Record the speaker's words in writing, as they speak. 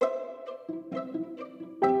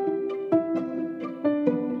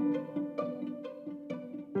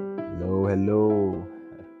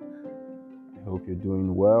you're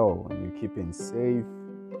doing well and you're keeping safe.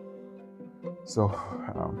 So,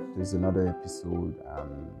 this is another episode.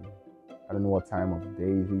 I don't know what time of day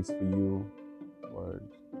it is for you, or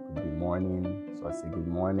it could be morning. So I say good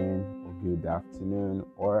morning, or good afternoon,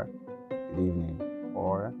 or good evening,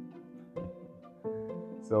 or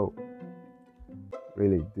so.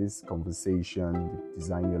 Really, this conversation, the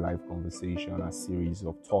Design Your Life conversation, a series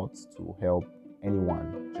of thoughts to help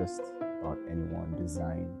anyone, just about anyone,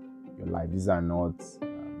 design your life. These are not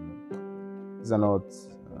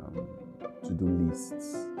to-do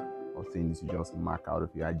lists or things you just mark out of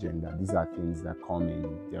your agenda. These are things that come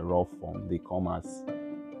in their raw form. They come as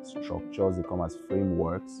structures, they come as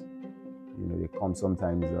frameworks. They come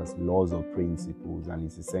sometimes as laws or principles, and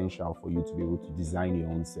it's essential for you to be able to design your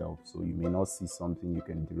own self. So you may not see something you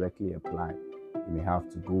can directly apply. You may have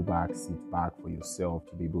to go back, sit back for yourself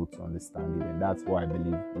to be able to understand it. And that's why I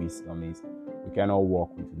believe wisdom is. We cannot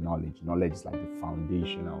walk with knowledge. Knowledge is like the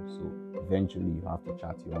foundational. So eventually you have to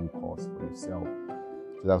chart your own course for yourself.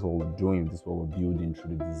 So that's what we're doing. This is what we're building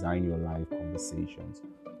through the Design Your Life conversations.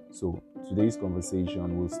 So today's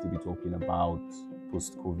conversation, we'll still be talking about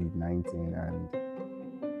post-COVID-19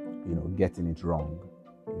 and getting it wrong,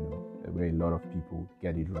 where a lot of people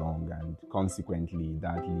get it wrong, and consequently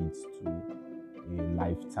that leads to a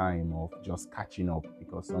lifetime of just catching up,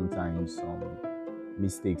 because sometimes some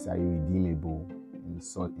mistakes are irredeemable in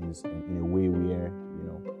a way where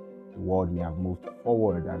the world may have moved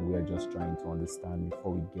forward and we are just trying to understand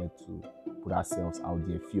before we get to put ourselves out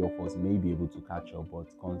there. Few of us may be able to catch up, but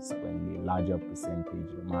consequently a larger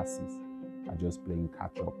percentage, the masses, are just playing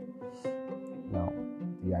catch up. Now,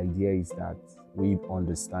 the idea is that we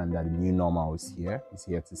understand that the new normal is here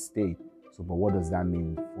to stay. So, but what does that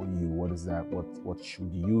mean for you? What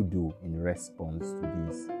should you do in response to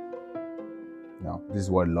this? Now, this is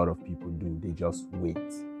what a lot of people do. They just wait,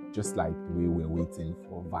 just like the way we're waiting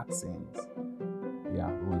for vaccines. Yeah,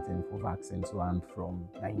 we're waiting for vaccines. So I'm from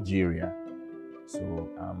Nigeria. So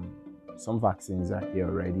some vaccines are here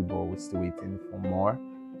already, but we're still waiting for more,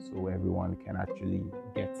 so everyone can actually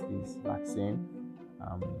get this vaccine.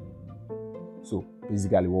 So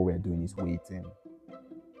basically what we're doing is waiting.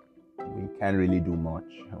 We can't really do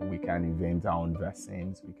much. We can't invent our own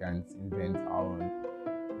vaccines. We can't invent our own,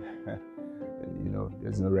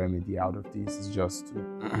 there's no remedy out of this. It's just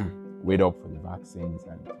to wait up for the vaccines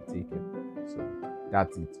and to take it. So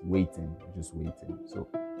that's it, waiting, just waiting. So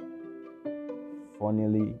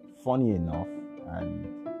funny enough,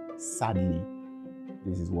 and sadly,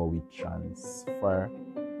 this is what we transfer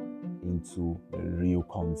into the real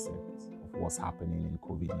concept of what's happening in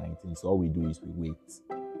COVID-19. So all we do is we wait.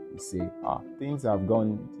 We say, things have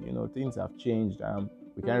gone, things have changed.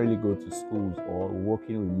 We can't really go to schools, or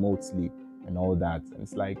working remotely and all that. And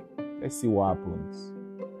it's like, let's see what happens.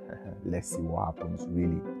 Let's see what happens,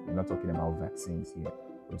 really. We're not talking about vaccines here.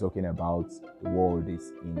 We're talking about the world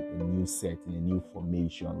is in a new set, in a new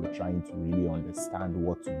formation. We're trying to really understand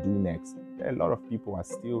what to do next. A lot of people are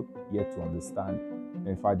still yet to understand.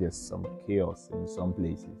 In fact, there's some chaos in some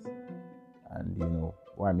places. And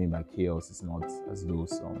what I mean by chaos is not as though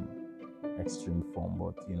some extreme form,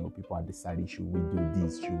 but people are deciding, should we do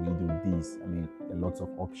this? Should we do this? I mean, there are lots of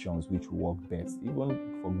options which will work best,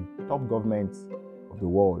 even for top governments of the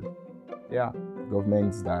world. Yeah,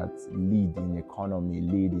 governments that lead in economy,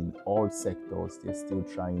 lead in all sectors, they're still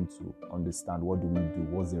trying to understand, what do we do?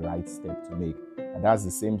 What's the right step to make? And that's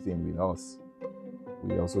the same thing with us.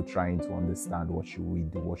 We're also trying to understand, what should we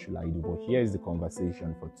do? What should I do? But here's the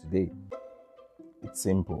conversation for today. It's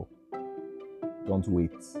simple. Don't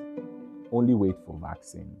wait. Only wait for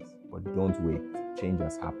vaccines, but don't wait. Change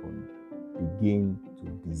has happened. Begin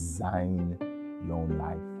to design your own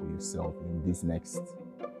life for yourself in this next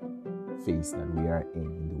phase that we are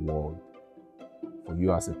in the world. For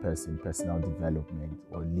you as a person, personal development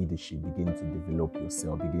or leadership, begin to develop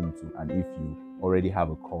yourself, and if you already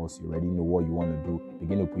have a course, you already know what you want to do,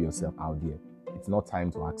 begin to put yourself out there. It's not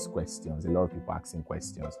time to ask questions. A lot of people asking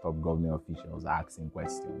questions. Top government officials are asking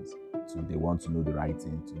questions. So they want to know the right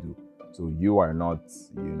thing to do. So you are not,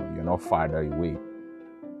 you're not farther away.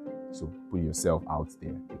 So put yourself out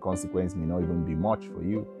there. The consequence may not even be much for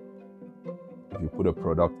you. If you put a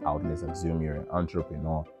product out, let's assume you're an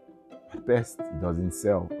entrepreneur. At best, it doesn't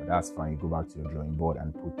sell, but that's fine. You go back to your drawing board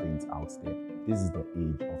and put things out there. This is the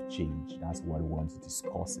age of change. That's what we want to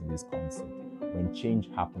discuss in this concept. When change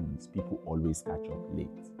happens, people always catch up late.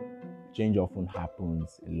 Change often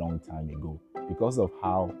happens a long time ago because of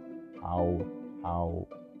how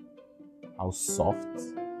soft,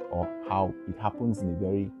 or how it happens in a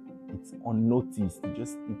very it's unnoticed.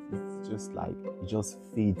 It's just like it just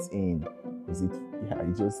fades in because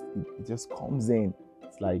it just comes in.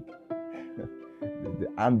 It's like the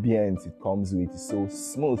ambience it comes with is so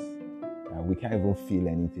smooth that we can't even feel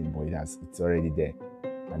anything, but it's already there.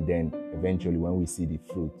 And then eventually when we see the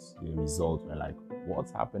fruits, the result, we're like,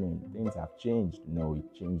 what's happening? Things have changed. No,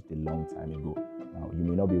 it changed a long time ago. Now, you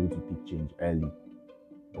may not be able to pick change early,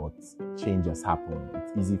 but change has happened.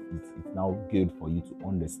 It's easy. It's now good for you to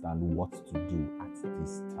understand what to do at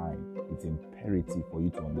this time. It's imperative for you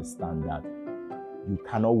to understand that you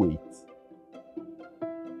cannot wait.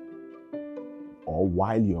 Or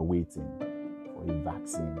while you're waiting for a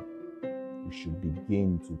vaccine, you should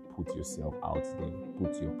begin to put yourself out there,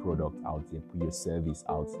 put your product out there, put your service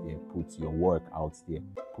out there, put your work out there,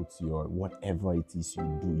 put your whatever it is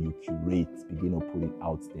you do, you curate, begin to put it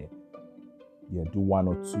out there. Yeah, do 1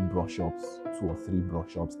 or 2 brush-ups, 2 or 3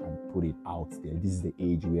 brush-ups and put it out there. This is the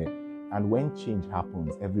age where, and when change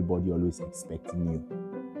happens, everybody always expects new.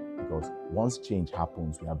 Because once change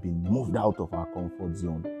happens, we have been moved out of our comfort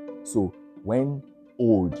zone. So when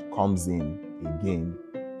old comes in again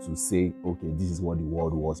to say, okay, this is what the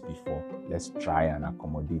world was before, let's try and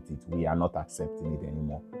accommodate it, we are not accepting it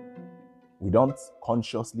anymore. We don't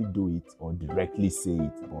consciously do it or directly say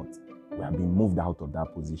it, but we have been moved out of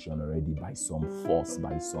that position already by some force,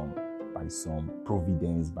 by some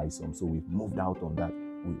providence, so we've moved out of that.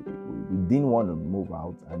 We didn't want to move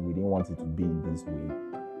out, and we didn't want it to be in this way.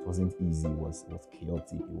 It wasn't easy, it was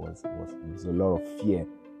chaotic, it was a lot of fear,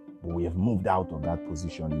 but we have moved out of that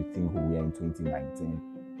position. You think who we are in 2019?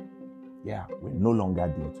 Yeah, we're no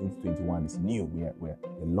longer there. 2021 is new. We're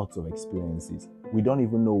lots of experiences. We don't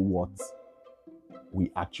even know what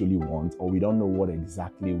we actually want, or we don't know what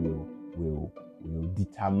exactly will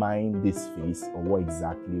determine this phase, or what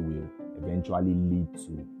exactly will eventually lead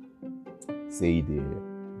to, say, the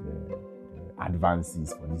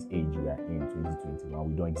advances for this age we are in 2021.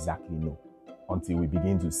 We don't exactly know until we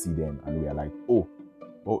begin to see them, and we are like, oh,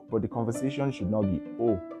 but the conversation should not be,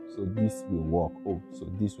 oh, so this will work, oh, so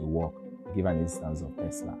this will work. I give an instance of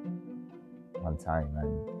Tesla one time,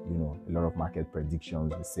 and a lot of market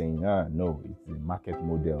predictions were saying, no, it's the market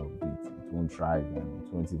model, it won't thrive and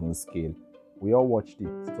it won't even scale. We all watched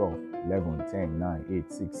it, 12, 11, 10, 9,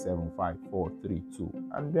 8, 6, 7, 5, 4, 3, 2.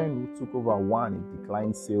 And then we took over 1. It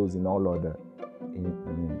declined sales in all other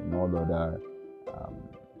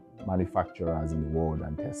manufacturers in the world,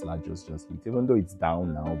 and Tesla just hit. Even though it's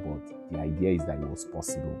down now, but the idea is that it was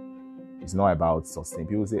possible. It's not about sustain.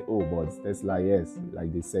 People say, oh, but Tesla, yes,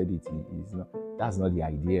 like they said it is not. That's not the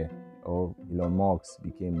idea. Or Elon Musk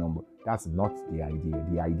became number. That's not the idea.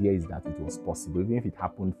 The idea is that it was possible. Even if it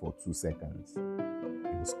happened for 2 seconds,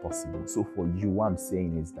 it was possible. So for you, what I'm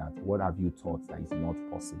saying is that what have you thought that is not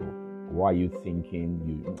possible? What are you thinking?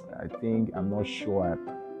 I'm not sure.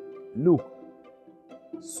 Look,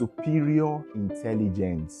 superior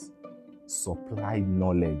intelligence supplied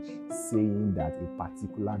knowledge saying that a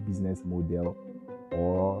particular business model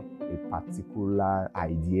or a particular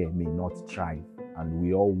idea may not thrive, and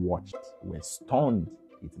we all watched, we're stunned.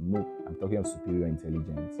 It moved. I'm talking of superior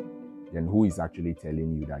intelligence. Then who is actually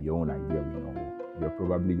telling you that your own idea will not work? You're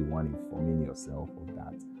probably the one informing yourself of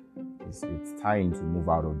that. It's time to move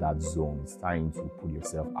out of that zone. It's time to put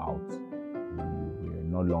yourself out. We're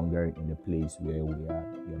no longer in a place where we are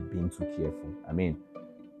being too careful. I mean,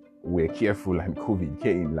 we're careful and COVID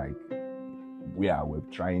came. Like, we're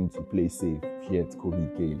trying to play safe, yet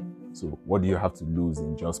COVID came. So what do you have to lose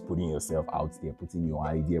in just putting yourself out there, putting your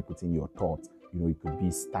idea, putting your thought? It could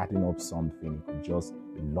be starting up something. It could just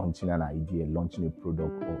be launching an idea, launching a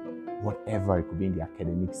product, or whatever. It could be in the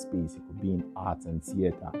academic space. It could be in art and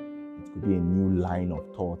theater. It could be a new line of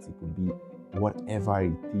thought. It could be whatever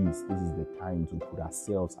it is. This is the time to put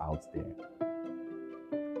ourselves out there.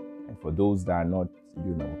 And for those that are not,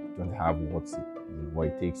 don't have what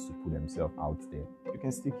it takes to put themselves out there, you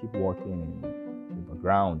can still keep working in the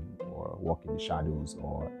background, or work in the shadows,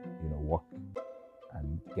 or work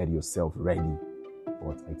and get yourself ready.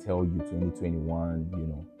 But I tell you,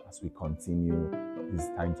 2021, as we continue, it's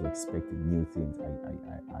time to expect new things.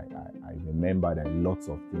 I remember that lots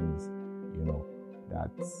of things, that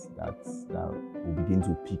will begin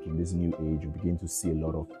to peak in this new age. We'll begin to see a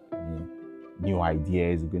lot of new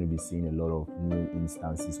ideas. We're going to be seeing a lot of new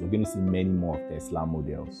instances. We're going to see many more of Tesla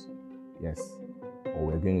models. Yes. Or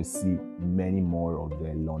we're going to see many more of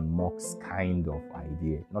the Elon Musk kind of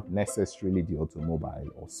idea. Not necessarily the automobile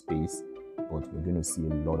or space, but we're going to see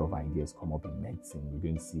a lot of ideas come up in medicine. We're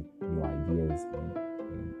going to see new ideas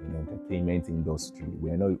in entertainment industry.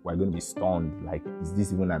 We're going to be stunned. Like, is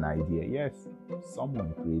this even an idea? Yes,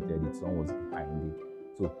 someone created it. Someone was behind it.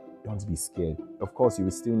 So don't be scared. Of course, you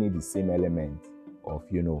will still need the same element of,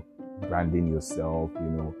 branding yourself,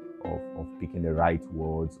 of picking the right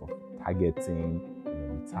words, of targeting,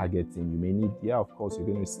 retargeting. You may need, of course, you're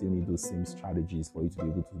going to still need those same strategies for you to be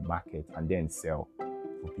able to market and then sell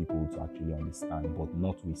for people to actually understand. But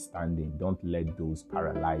notwithstanding, don't let those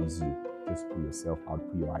paralyze you. Just put yourself out,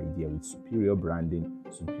 put your idea with superior branding,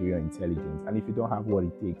 superior intelligence. And if you don't have what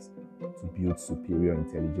it takes to build superior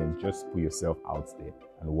intelligence, just put yourself out there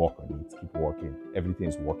and work on it. Keep working. Everything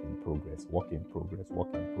is work in progress, work in progress,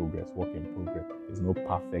 work in progress, work in progress. There's no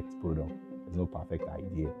perfect product. There's no perfect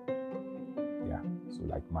idea. Yeah. So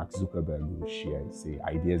like Mark Zuckerberg will share, say,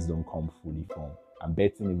 ideas don't come fully formed. I'm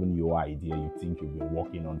betting even your idea you think you've been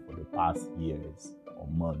working on for the past years or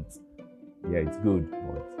months. Yeah, it's good,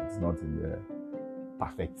 but it's not in the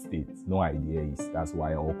perfect state. No idea is. That's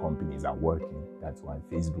why all companies are working. That's why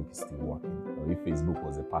Facebook is still working. Or if Facebook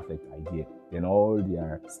was a perfect idea, then all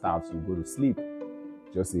their staffs will go to sleep.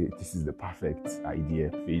 Just say, this is the perfect idea,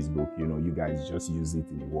 Facebook. You guys just use it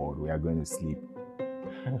in the world. We are going to sleep.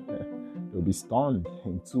 They'll be stunned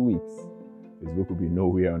in 2 weeks. Facebook will be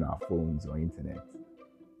nowhere on our phones or internet.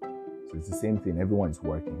 So it's the same thing. Everyone is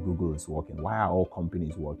working. Google is working. Why are all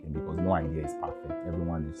companies working? Because no idea is perfect.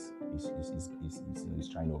 Everyone is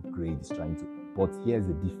trying to upgrade, is trying to. But here's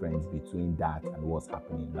the difference between that and what's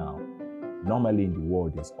happening now. Normally in the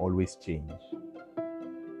world, there's always change.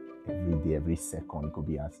 Every day, every second, it could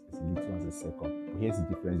be as little as a second. But here's the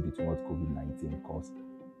difference between what COVID-19 caused.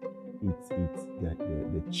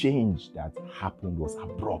 The change that happened was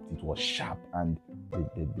abrupt, it was sharp, and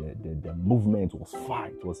the movement was far.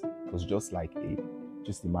 It was just like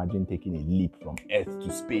just imagine taking a leap from Earth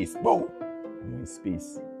to space. Boom! And you're in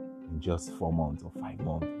space in just 4 months or 5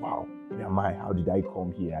 months. Wow, where am I? How did I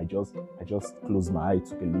come here? I just closed my eye,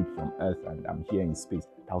 took a leap from Earth, and I'm here in space.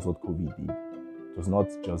 That was what COVID did. It was not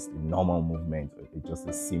just a normal movement, it's just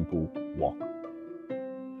a simple walk.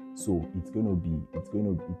 So it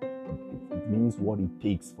means what it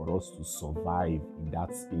takes for us to survive in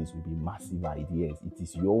that space will be massive ideas. It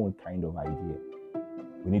is your own kind of idea.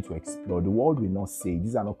 We need to explore. The world will not say,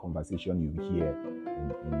 these are not conversations you hear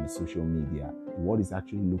in the social media. The world is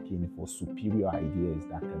actually looking for superior ideas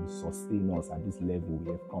that can sustain us at this level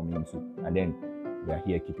we have come into. And then we are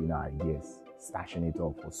here keeping our ideas, stashing it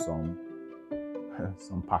up for some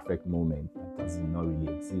perfect moment that does not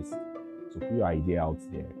really exist. So put your idea out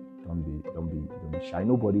there. Don't be shy.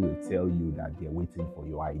 Nobody will tell you that they're waiting for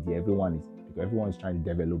your idea. Everyone is trying to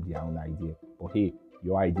develop their own idea. But hey,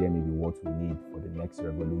 your idea may be what we need for the next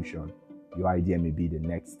revolution. Your idea may be the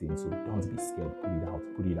next thing. So don't be scared.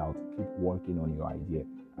 Put it out. Keep working on your idea.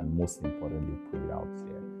 And most importantly, put it out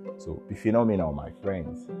there. So be phenomenal, my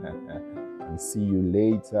friends. And see you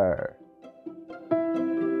later.